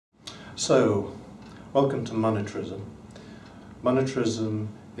So, welcome to monetarism. Monetarism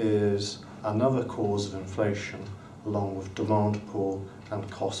is another cause of inflation along with demand pull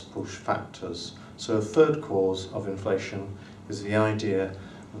and cost push factors. So a third cause of inflation is the idea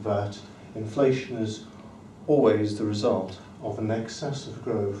that inflation is always the result of an excessive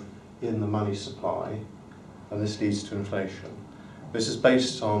growth in the money supply, and this leads to inflation. This is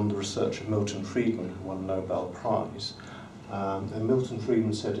based on the research of Milton Friedman, who won a Nobel Prize. And Milton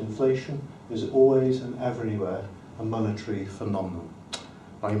Friedman said inflation is always and everywhere a monetary phenomenon.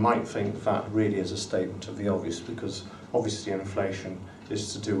 Now you might think that really is a statement of the obvious, because obviously inflation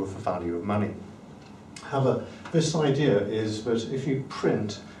is to do with the value of money. However, this idea is that if you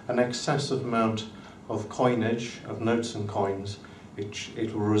print an excessive amount of coinage, of notes and coins,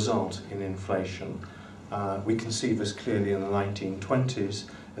 it will result in inflation. We can see this clearly in the 1920s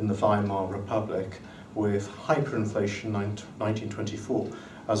in the Weimar Republic, with hyperinflation in 1924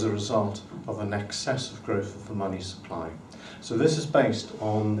 as a result of an excessive growth of the money supply. So this is based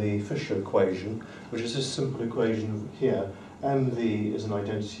on the Fisher equation, which is this simple equation here. MV is an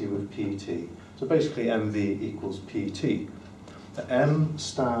identity with PT. So basically MV equals PT. The M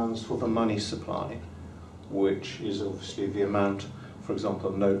stands for the money supply, which is obviously the amount, for example,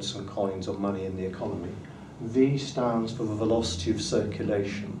 of notes and coins or money in the economy. V stands for the velocity of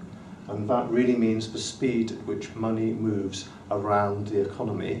circulation, and that really means the speed at which money moves around the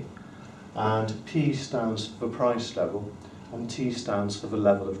economy. And P stands for the price level, and T stands for the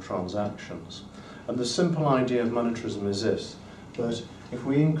level of transactions. And the simple idea of monetarism is this, that if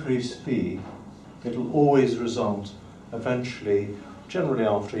we increase V, it will always result eventually, generally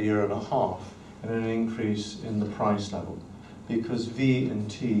after a year and a half, in an increase in the price level, because V and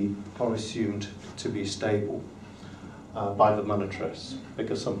T are assumed to be stable by the monetarists.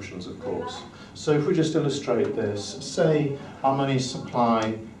 Big assumptions, of course. So if we just illustrate this, say our money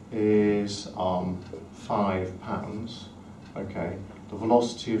supply is £5, okay, the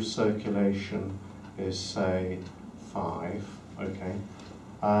velocity of circulation is, say, 5, okay,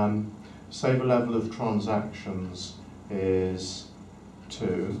 say the level of transactions is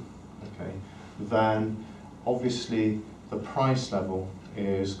 2, okay, then obviously the price level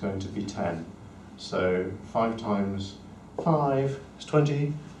is going to be 10. So 5 times 5 is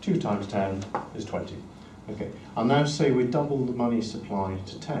 20, 2 times 10 is 20. Okay, and now say we double the money supply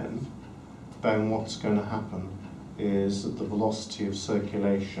to 10, then what's going to happen is that the velocity of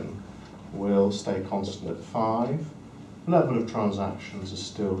circulation will stay constant at 5, the level of transactions is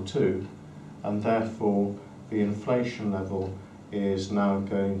still 2, and therefore the inflation level is now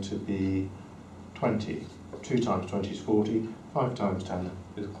going to be 20. 2 times 20 is 40, 5 times 10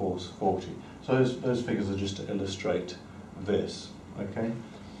 is of course 40. So those figures are just to illustrate this, okay?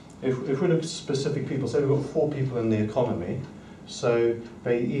 If we look at specific people, say we've got 4 people in the economy, so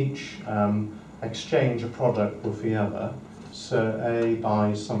they each exchange a product with the other. So A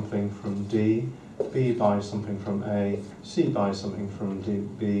buys something from D, B buys something from A, C buys something from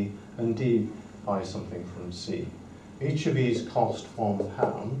B, and D buys something from C. Each of these cost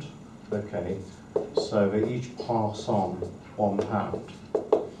 £1, okay, so they each pass on £1.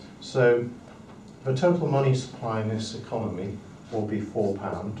 So the total money supply in this economy will be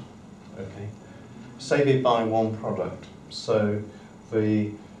 £4, okay. Say they buy one product, so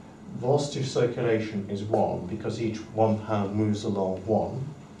the velocity of circulation is 1 because each £1 moves along 1,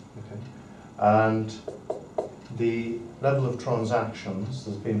 okay. And the level of transactions,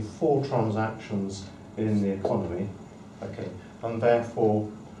 there's been 4 transactions in the economy, okay, and therefore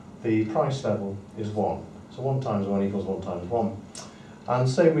the price level is 1. So 1 times 1 equals 1 times 1. And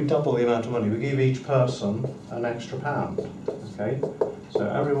say we double the amount of money, we give each person an extra £1, okay? So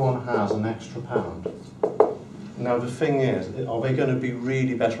everyone has an extra £1. Now the thing is, are they going to be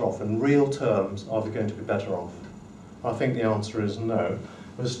really better off? In real terms, are they going to be better off? I think the answer is no.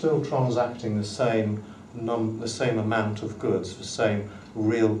 We're still transacting the same amount of goods, the same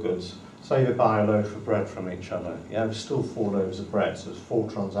real goods. Say they buy a loaf of bread from each other, yeah, there's still 4 loaves of bread, so there's 4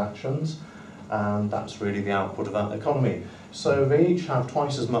 transactions, and that's really the output of that economy. So they each have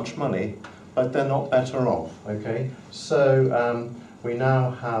twice as much money, but they're not better off, okay? So we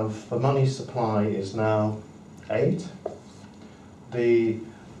now have, the money supply is now 8, the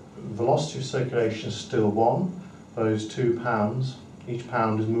velocity of circulation is still 1, those £2, each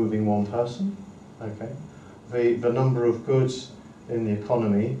pound is moving 1 person, okay? The number of goods in the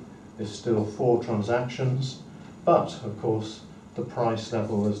economy is still 4 transactions, but of course the price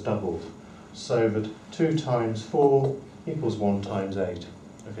level has doubled, so that 2 times 4 equals 1 times 8.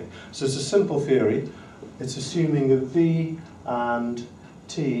 Okay, so it's a simple theory. It's assuming that V and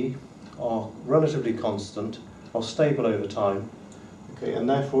T are relatively constant, are stable over time, Okay, and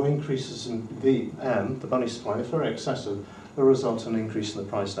therefore increases in VM, the money supply, if they're excessive, will result in an increase in the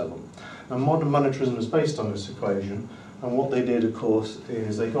price level. Now modern monetarism is based on this equation, and what they did, of course,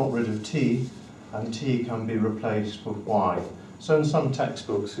 is they got rid of T, and T can be replaced with Y. So in some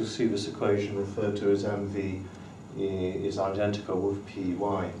textbooks you'll see this equation referred to as MV is identical with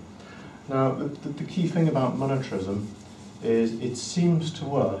PY. Now the key thing about monetarism is it seems to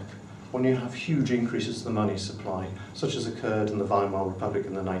work when you have huge increases in the money supply, such as occurred in the Weimar Republic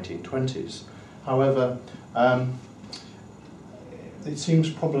in the 1920s. However, it seems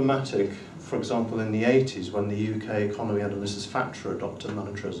problematic, for example, in the 80s when the UK economy under Mrs. Thatcher adopted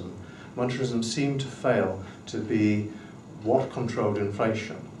monetarism. Monetarism seemed to fail to be what controlled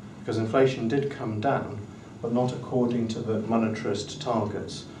inflation, because inflation did come down, but not according to the monetarist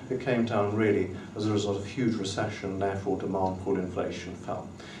targets. It came down really as a result of huge recession, therefore demand for inflation fell.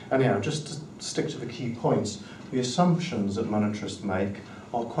 Anyhow, just to stick to the key points, the assumptions that monetarists make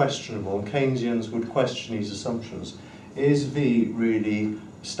are questionable, and Keynesians would question these assumptions. Is V really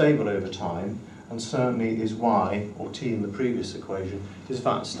stable over time? And certainly is Y, or T in the previous equation, is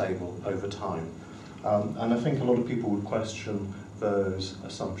that stable over time? And I think a lot of people would question those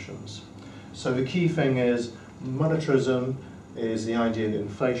assumptions. So the key thing is, monetarism is the idea that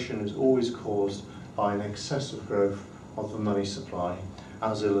inflation is always caused by an excessive growth of the money supply,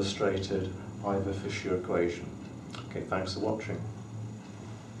 as illustrated by the Fisher equation. Okay, thanks for watching.